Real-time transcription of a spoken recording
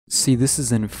See, this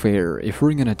isn't fair. If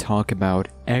we're gonna talk about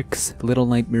X Little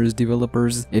Nightmares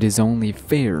developers, it is only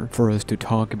fair for us to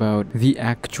talk about the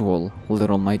actual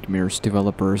Little Nightmares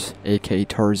developers, aka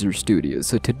Tarsier Studios.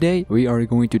 So today we are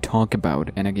going to talk about,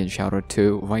 and again shout out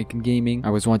to Viking Gaming. I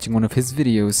was watching one of his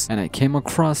videos and I came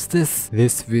across this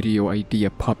video idea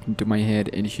popped into my head,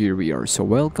 and here we are. So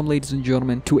welcome, ladies and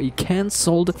gentlemen, to a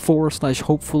cancelled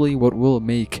hopefully what will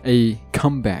make a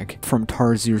comeback from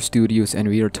Tarsier Studios, and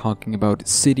we are talking about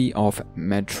City of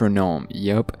Metronome.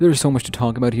 Yup, there's so much to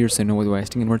talk about here, so no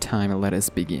wasting any more time, let us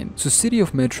begin. So City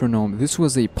of Metronome, this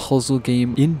was a puzzle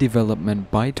game in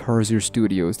development by Tarsier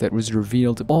Studios that was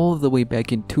revealed all the way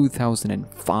back in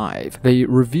 2005. They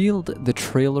revealed the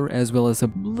trailer as well as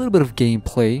a little bit of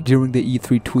gameplay during the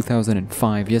E3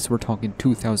 2005. Yes, we're talking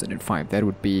 2005. That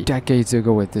would be decades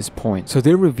ago at this point. So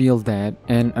they revealed that,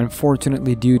 and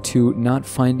unfortunately due to not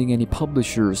finding any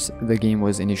publishers, the game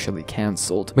was initially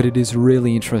cancelled. But it is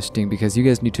really interesting because you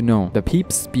guys need to know, the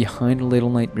peeps behind Little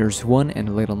Nightmares 1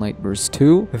 and Little Nightmares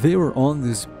 2, they were on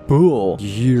this bull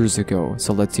years ago.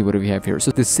 So let's see what we have here.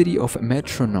 So the City of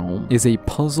Metronome is a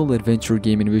puzzle adventure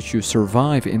game in which you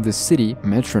survive in the city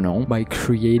Metronome by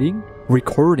creating,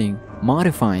 recording,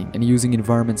 modifying, and using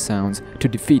environment sounds to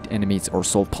defeat enemies or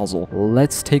solve puzzle.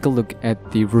 Let's take a look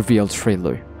at the reveal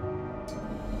trailer.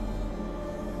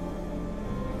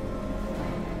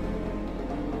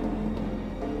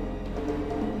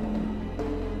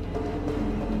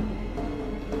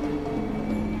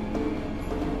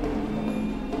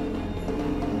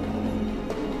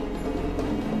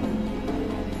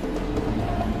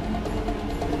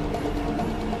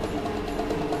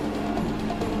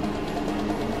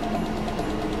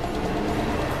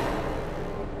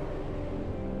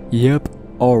 Yep,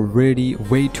 already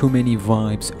way too many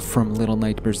vibes from Little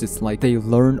Nightmares. It's like they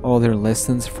learned all their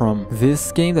lessons from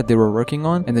this game that they were working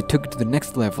on and they took it to the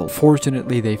next level.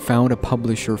 Fortunately, they found a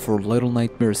publisher for Little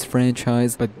Nightmares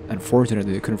franchise, but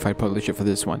unfortunately they couldn't find a publisher for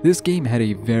this one. This game had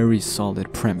a very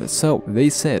solid premise. So they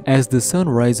said, as the sun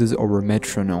rises over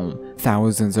Metronome,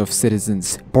 thousands of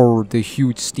citizens board the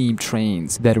huge steam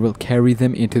trains that will carry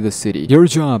them into the city. Your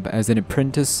job as an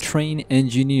apprentice train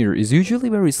engineer is usually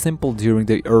very simple during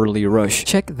the early rush.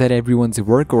 Check that everyone's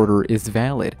work order is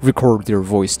valid, record their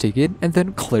voice ticket, and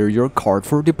then clear your card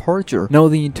for departure. Now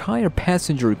the entire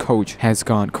passenger coach has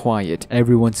gone quiet.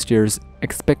 Everyone stares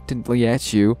expectantly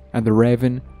at you and the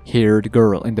raven-haired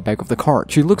girl in the back of the car.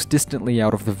 She looks distantly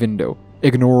out of the window,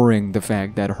 ignoring the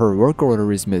fact that her work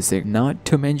order is missing, not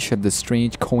to mention the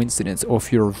strange coincidence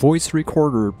of your voice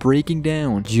recorder breaking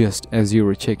down just as you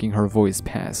were checking her voice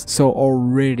pass. So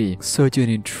already such an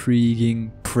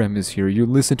intriguing premise here. You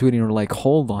listen to it and you're like,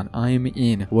 hold on, I'm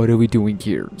in. What are we doing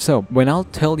here? So when I'll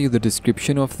tell you the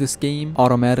description of this game,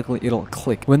 automatically it'll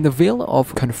click. When the veil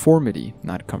of conformity,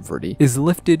 not comforty, is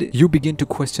lifted, you begin to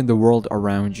question the world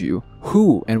around you.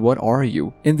 Who and what are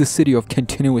you? In the city of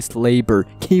continuous labor,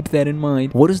 keep that in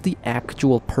mind. What is the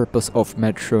actual purpose of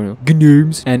Metronome?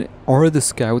 And are the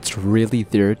scouts really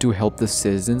there to help the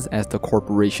citizens as the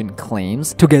corporation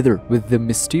claims? Together with the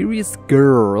mysterious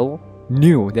girl,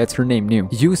 New, that's her name, New,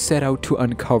 you set out to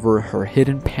uncover her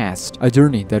hidden past, a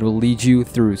journey that will lead you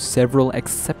through several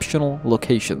exceptional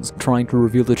locations, trying to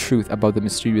reveal the truth about the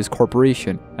mysterious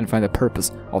corporation and find the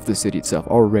purpose of the city itself.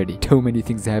 Already, too many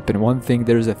things happen. One thing,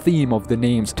 there's a theme of the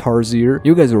names Tarsier.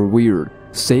 You guys are weird.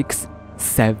 6,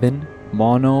 7,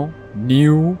 Mono,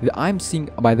 New. I'm seeing,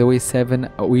 by the way, 7,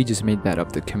 we just made that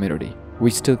up, the community. We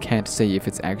still can't say if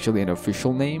it's actually an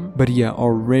official name, but yeah,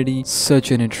 already such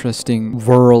an interesting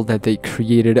world that they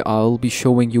created. I'll be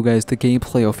showing you guys the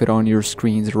gameplay of it on your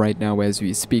screens right now as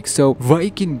we speak. So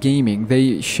Viking Gaming,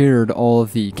 they shared all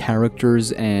the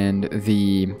characters and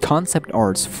the concept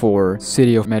arts for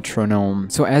City of Metronome.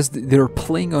 So as they're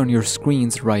playing on your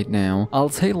screens right now, I'll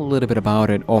tell you a little bit about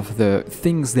it, of the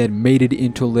things that made it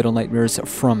into Little Nightmares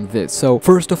from this. So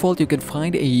first of all, you can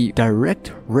find a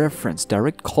direct reference,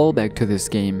 direct callback to this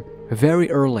game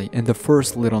very early in the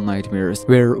first Little Nightmares,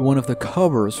 where one of the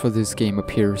covers for this game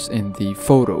appears in the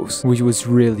photos, which was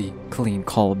really clean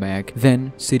callback.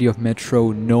 Then City of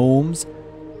Metronome,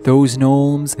 those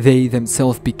gnomes, they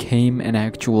themselves became an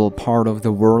actual part of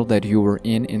the world that you were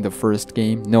in the first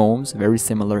game. Gnomes, very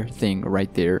similar thing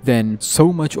right there. Then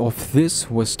so much of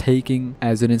this was taken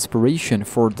as an inspiration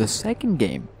for the second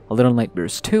game, Little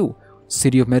Nightmares 2,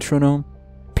 City of Metronome.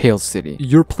 Pale City.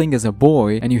 You're playing as a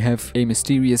boy and you have a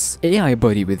mysterious AI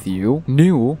buddy with you,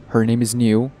 New, her name is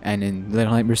New, and in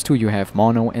Little Nightmares 2 you have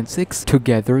Mono and Six.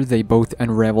 Together they both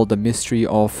unravel the mystery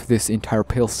of this entire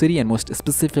Pale City, and most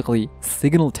specifically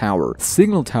Signal Tower.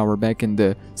 Signal Tower back in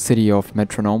the city of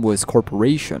Metronome was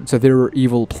corporation, so their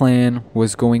evil plan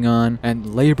was going on,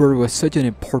 and labor was such an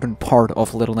important part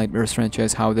of Little Nightmares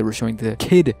franchise, how they were showing the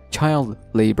child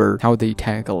labor, how they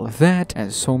tackle that,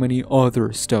 and so many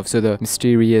other stuff. So the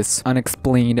mysterious,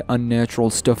 unexplained, unnatural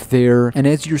stuff there. And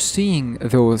as you're seeing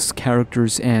those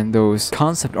characters and those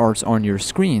concept arts on your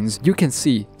screens, you can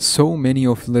see so many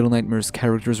of Little Nightmares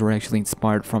characters were actually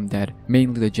inspired from that,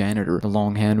 mainly the janitor, the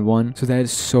longhand one. So that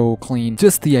is so clean.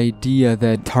 Just the idea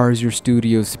that Tarsier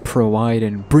Studios provide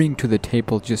and bring to the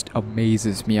table just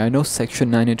amazes me. I know Section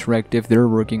 9 Interactive, they're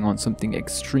working on something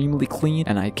extremely clean,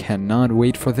 and I cannot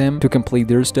wait for them to complete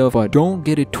their stuff, but don't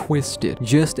get it twisted.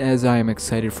 Just as I am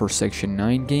excited for Section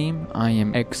 9 game, I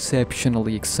am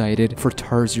exceptionally excited for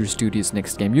Tarsier Studios'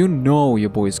 next game. You know your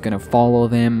boy's gonna follow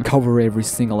them, cover every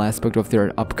single aspect of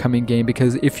their upcoming game,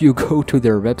 because if you go to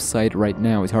their website right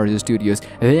now, Tarsier Studios,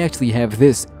 they actually have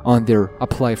this on their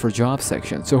apply for job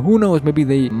section. So who knows, maybe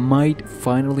they might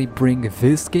finally bring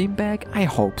this game back? I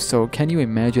hope so. Can you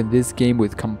imagine this game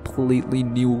with completely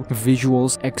new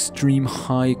visuals, extreme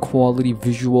high quality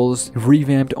visuals,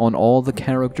 revamped on all the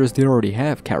characters? They already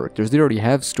have characters, they already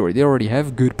have story, they already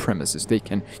have good premises. They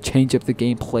can change up the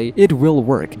gameplay. It will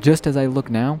work. Just as I look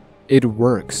now, it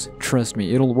works. Trust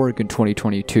me, it'll work in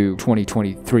 2022,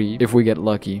 2023, if we get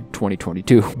lucky,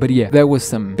 2022. But yeah, that was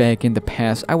some back in the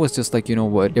past. I was just like, you know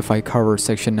what, if I cover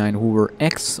Section 9 who were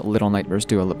ex-Little Nightmares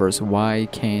developers, why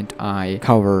can't I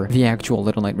cover the actual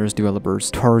Little Nightmares developers,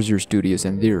 Tarsier Studios,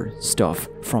 and their stuff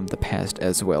from the past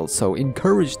as well? So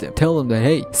encourage them. Tell them that,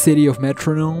 hey, City of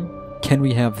Metronome, can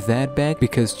we have that back?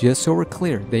 Because just so we're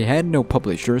clear, they had no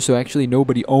publisher, so actually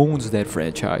nobody owns that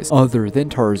franchise other than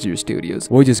Tarsier Studios.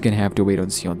 We're just gonna have to wait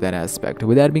and see on that aspect.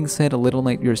 With that being said, Little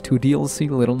Nightmares 2 DLC,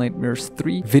 Little Nightmares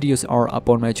 3 videos are up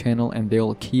on my channel, and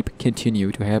they'll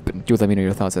continue to happen. Do let me know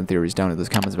your thoughts and theories down in those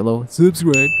comments below.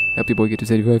 Subscribe, help your boy get to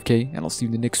 75k, and I'll see you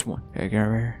in the next one. Take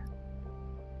care.